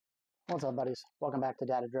What's up, buddies? Welcome back to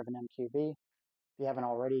Data Driven MQB. If you haven't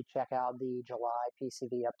already, check out the July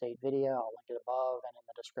PCV update video. I'll link it above and in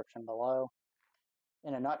the description below.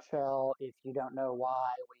 In a nutshell, if you don't know why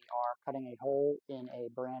we are cutting a hole in a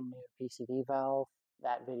brand new PCV valve,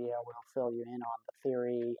 that video will fill you in on the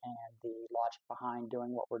theory and the logic behind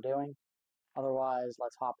doing what we're doing. Otherwise,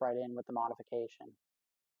 let's hop right in with the modification.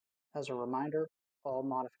 As a reminder, all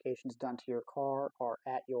modifications done to your car are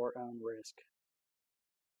at your own risk.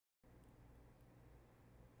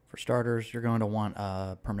 For starters, you're going to want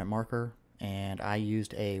a permanent marker, and I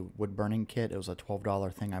used a wood burning kit. It was a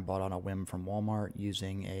 $12 thing I bought on a whim from Walmart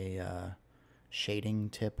using a shading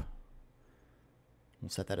tip. We'll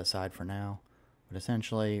set that aside for now. But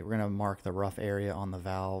essentially, we're going to mark the rough area on the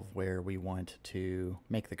valve where we want to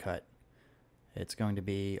make the cut. It's going to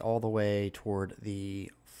be all the way toward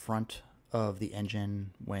the front of the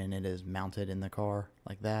engine when it is mounted in the car,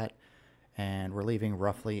 like that. And we're leaving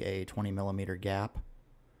roughly a 20mm gap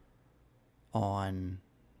on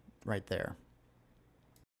right there.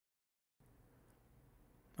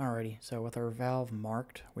 Alrighty, so with our valve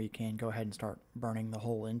marked, we can go ahead and start burning the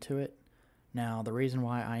hole into it. Now, the reason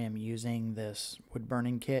why I am using this wood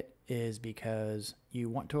burning kit is because you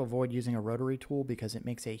want to avoid using a rotary tool because it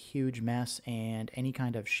makes a huge mess, and any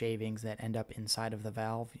kind of shavings that end up inside of the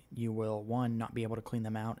valve, you will, one, not be able to clean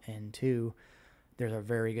them out, and two, there's a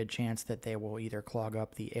very good chance that they will either clog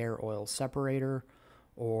up the air oil separator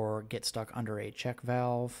or get stuck under a check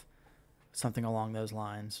valve, something along those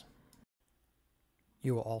lines.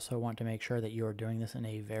 You will also want to make sure that you are doing this in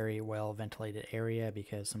a very well ventilated area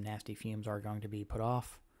because some nasty fumes are going to be put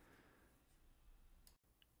off.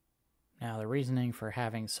 Now, the reasoning for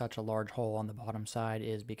having such a large hole on the bottom side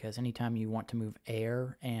is because anytime you want to move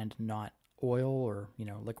air and not oil or,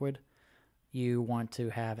 liquid, you want to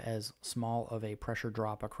have as small of a pressure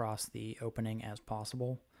drop across the opening as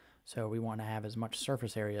possible. So we want to have as much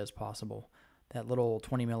surface area as possible. That little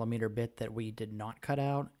 20mm bit that we did not cut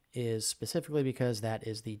out is specifically because that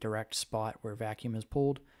is the direct spot where vacuum is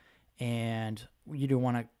pulled, and you do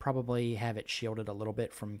want to probably have it shielded a little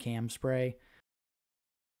bit from cam spray.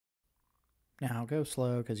 Now go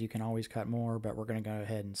slow because you can always cut more, but we're going to go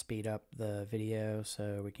ahead and speed up the video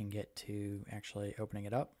so we can get to actually opening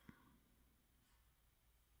it up.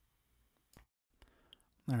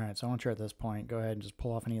 Alright, so once you're at this point, go ahead and just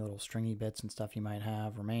pull off any little stringy bits and stuff you might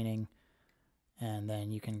have remaining. And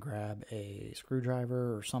then you can grab a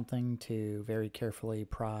screwdriver or something to very carefully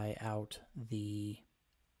pry out the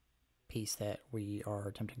piece that we are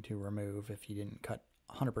attempting to remove if you didn't cut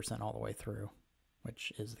 100% all the way through,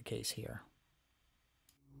 which is the case here.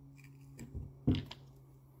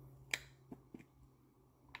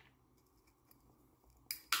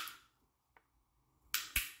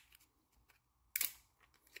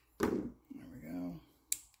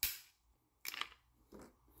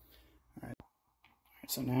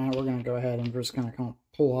 So now we're going to go ahead and we're just going to kind of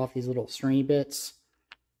pull off these little stringy bits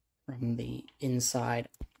from the inside,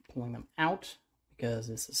 pulling them out because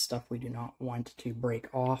this is stuff we do not want to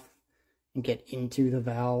break off and get into the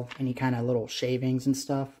valve. Any kind of little shavings and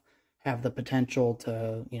stuff have the potential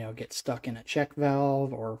to, get stuck in a check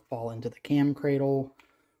valve or fall into the cam cradle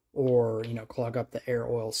or, clog up the air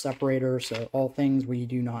oil separator. So all things we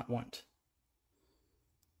do not want.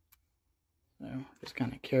 So just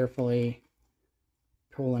kind of carefully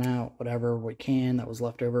pulling out whatever we can that was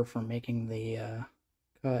left over from making the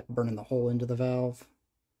cut, burning the hole into the valve.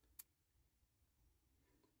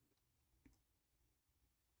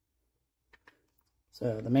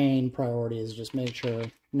 So the main priority is just make sure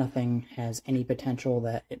nothing has any potential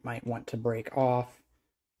that it might want to break off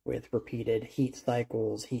with repeated heat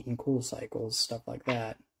cycles, heat and cool cycles, stuff like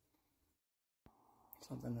that.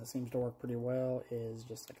 Something that seems to work pretty well is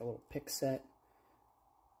just like a little pick set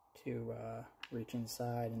to reach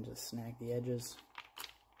inside and just snag the edges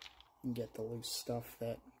and get the loose stuff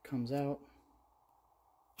that comes out.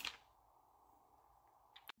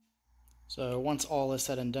 So once all is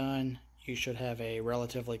said and done, you should have a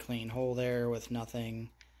relatively clean hole there with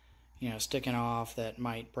nothing, sticking off that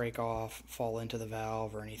might break off, fall into the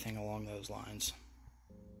valve, or anything along those lines.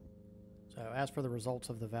 So as for the results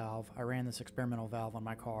of the valve, I ran this experimental valve on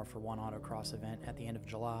my car for one Autocross event at the end of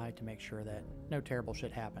July to make sure that no terrible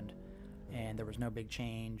shit happened, and there was no big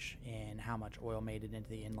change in how much oil made it into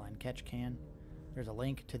the inline catch can. There's a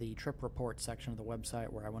link to the trip report section of the website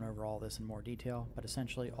where I went over all this in more detail, but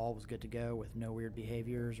essentially all was good to go with no weird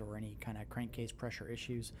behaviors or any kind of crankcase pressure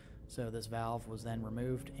issues. So this valve was then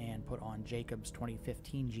removed and put on Jacob's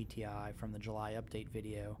 2015 GTI from the July update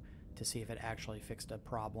video to see if it actually fixed a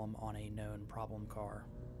problem on a known problem car.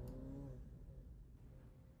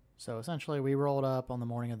 So essentially we rolled up on the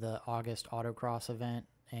morning of the August Autocross event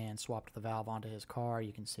and swapped the valve onto his car.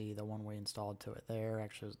 You can see the one we installed to it there.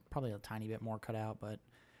 Actually, probably a tiny bit more cut out, but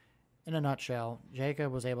in a nutshell,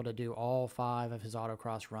 Jacob was able to do all 5 of his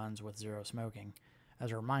autocross runs with zero smoking.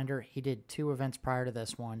 As a reminder, he did 2 events prior to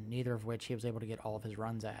this one, neither of which he was able to get all of his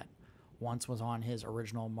runs at. Once was on his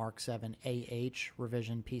original Mark 7 AH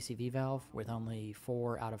revision PCV valve with only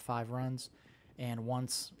 4 out of 5 runs, and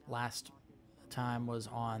once last time was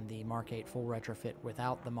on the Mark 8 Full Retrofit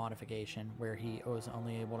without the modification, where he was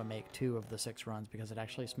only able to make 2 of the 6 runs because it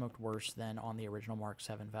actually smoked worse than on the original Mark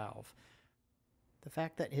 7 valve. The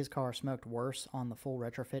fact that his car smoked worse on the full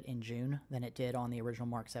retrofit in June than it did on the original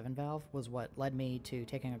Mark 7 valve was what led me to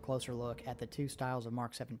taking a closer look at the 2 styles of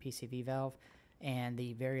Mark 7 PCV valve and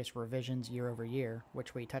the various revisions year over year,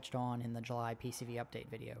 which we touched on in the July PCV update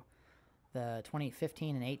video. The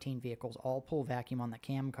 2015 and 18 vehicles all pull vacuum on the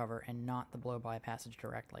cam cover and not the blow-by passage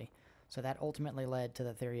directly, so that ultimately led to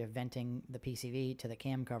the theory of venting the PCV to the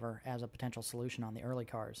cam cover as a potential solution on the early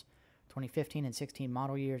cars. 2015 and 16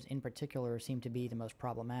 model years in particular seem to be the most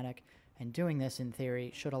problematic, and doing this in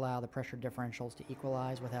theory should allow the pressure differentials to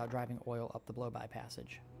equalize without driving oil up the blow-by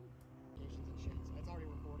passage. It's already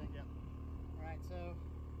recording. Yep. Alright, so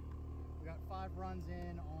we got 5 runs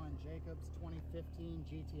in on Jacob's 2015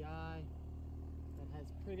 GTI that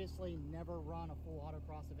has previously never run a full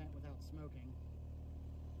autocross event without smoking.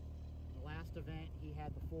 The last event he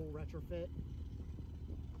had the full retrofit.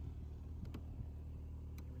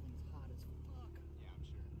 Everything's hot as fuck. Yeah, I'm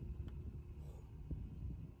sure.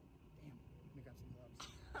 Damn, let me grab some gloves.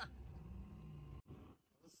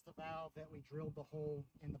 This is the valve that we drilled the hole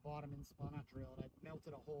in the bottom, well, not drilled, I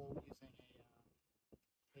melted a hole using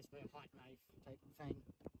basically a hot knife type thing.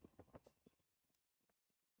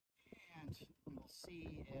 And we'll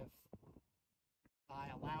see if by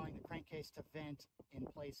allowing the crankcase to vent in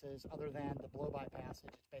places other than the blow-by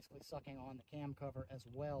passage, it's basically sucking on the cam cover as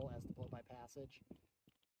well as the blow-by passage.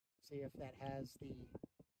 See if that has the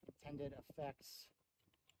intended effects.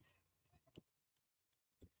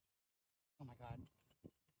 Oh my god.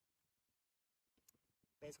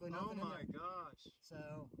 Basically nothing. Oh my gosh.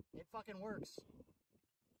 So, it fucking works.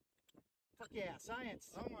 Fuck yeah, science!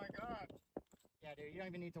 Oh my god. Yeah, dude, you don't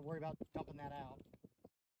even need to worry about dumping that out.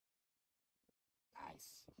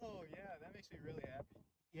 Nice. Oh yeah, that makes me really happy.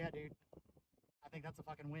 Yeah, dude. I think that's a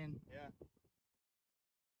fucking win. Yeah.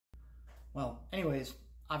 Well, anyways,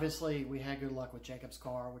 obviously we had good luck with Jacob's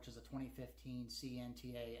car, which is a 2015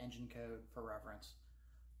 CNTA engine code for reference.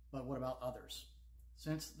 But what about others?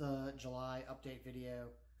 Since the July update video,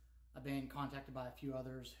 I've been contacted by a few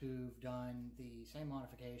others who've done the same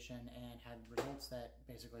modification and had results that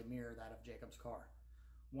basically mirror that of Jacob's car.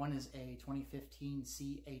 One is a 2015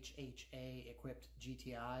 CHHA equipped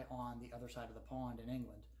GTI on the other side of the pond in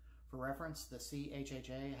England. For reference, the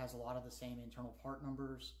CHHA has a lot of the same internal part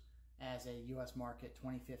numbers as a US market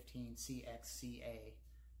 2015 CXCA,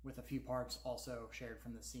 with a few parts also shared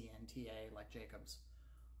from the CNTA like Jacob's.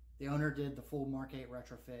 The owner did the full Mark 8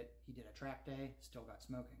 retrofit, he did a track day, still got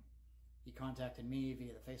smoking. He contacted me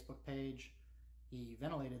via the Facebook page. He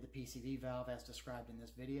ventilated the PCV valve as described in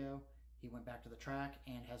this video. He went back to the track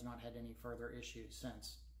and has not had any further issues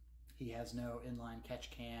since. He has no inline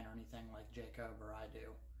catch can or anything like Jacob or I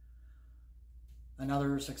do.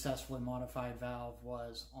 Another successfully modified valve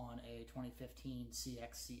was on a 2015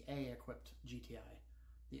 CXCA equipped GTI.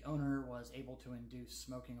 The owner was able to induce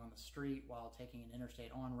smoking on the street while taking an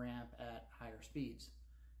interstate on-ramp at higher speeds.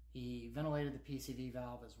 He ventilated the PCV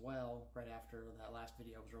valve as well right after that last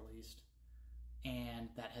video was released, and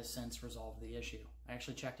that has since resolved the issue. I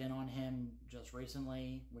actually checked in on him just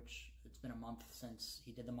recently, which it's been a month since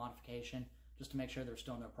he did the modification, just to make sure there's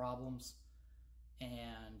still no problems,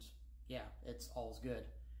 and yeah, it's all's good.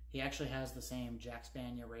 He actually has the same Jack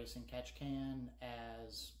Spania racing catch can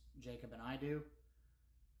as Jacob and I do,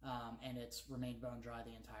 and it's remained bone dry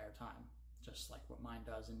the entire time, just like what mine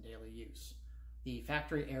does in daily use. The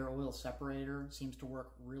factory air oil separator seems to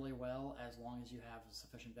work really well as long as you have a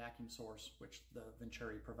sufficient vacuum source, which the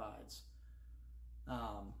Venturi provides.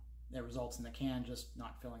 It results in the can just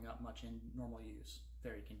not filling up much in normal use.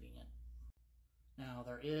 Very convenient. Now,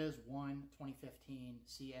 there is one 2015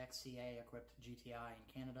 CXCA equipped GTI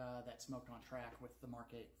in Canada that smoked on track with the Mark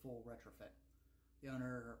 8 Full Retrofit. The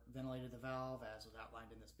owner ventilated the valve as was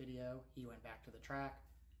outlined in this video. He went back to the track,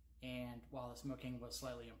 and while the smoking was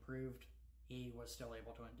slightly improved, he was still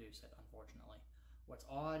able to induce it, unfortunately. What's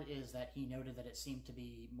odd is that he noted that it seemed to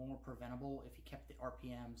be more preventable if he kept the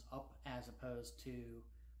RPMs up as opposed to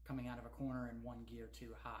coming out of a corner in one gear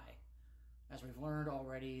too high. As we've learned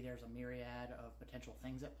already, there's a myriad of potential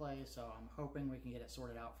things at play, so I'm hoping we can get it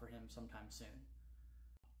sorted out for him sometime soon.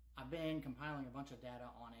 I've been compiling a bunch of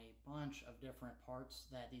data on a bunch of different parts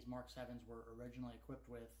that these Mark 7s were originally equipped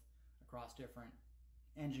with across different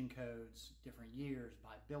engine codes, different years,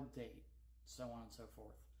 by build date, so on and so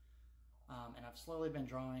forth. And I've slowly been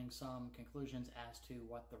drawing some conclusions as to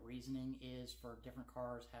what the reasoning is for different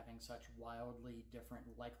cars having such wildly different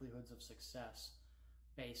likelihoods of success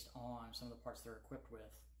based on some of the parts they're equipped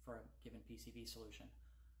with for a given PCV solution.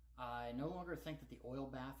 I no longer think that the oil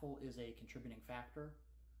baffle is a contributing factor.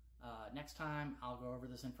 Next time I'll go over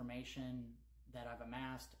this information that I've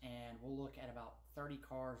amassed, and we'll look at about 30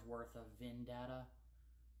 cars worth of VIN data,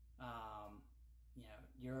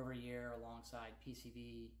 year over year, alongside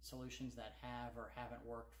PCV solutions that have or haven't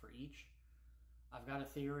worked for each. I've got a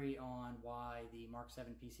theory on why the Mark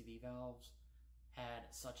 7 PCV valves had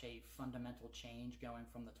such a fundamental change going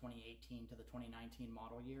from the 2018 to the 2019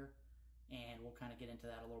 model year, and we'll kind of get into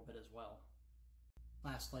that a little bit as well.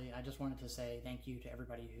 Lastly, I just wanted to say thank you to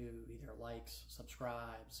everybody who either likes,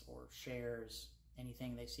 subscribes, or shares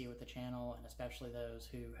anything they see with the channel, and especially those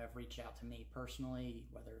who have reached out to me personally,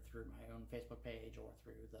 whether through my own Facebook page or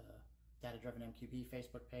through the Data Driven MQB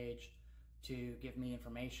Facebook page, to give me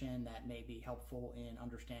information that may be helpful in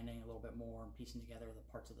understanding a little bit more and piecing together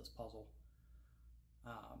the parts of this puzzle.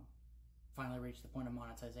 Finally reached the point of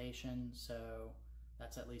monetization, so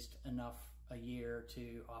that's at least enough a year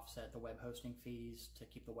to offset the web hosting fees to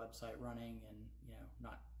keep the website running and,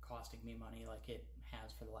 not costing me money like it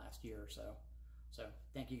has for the last year or so. So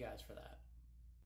thank you guys for that.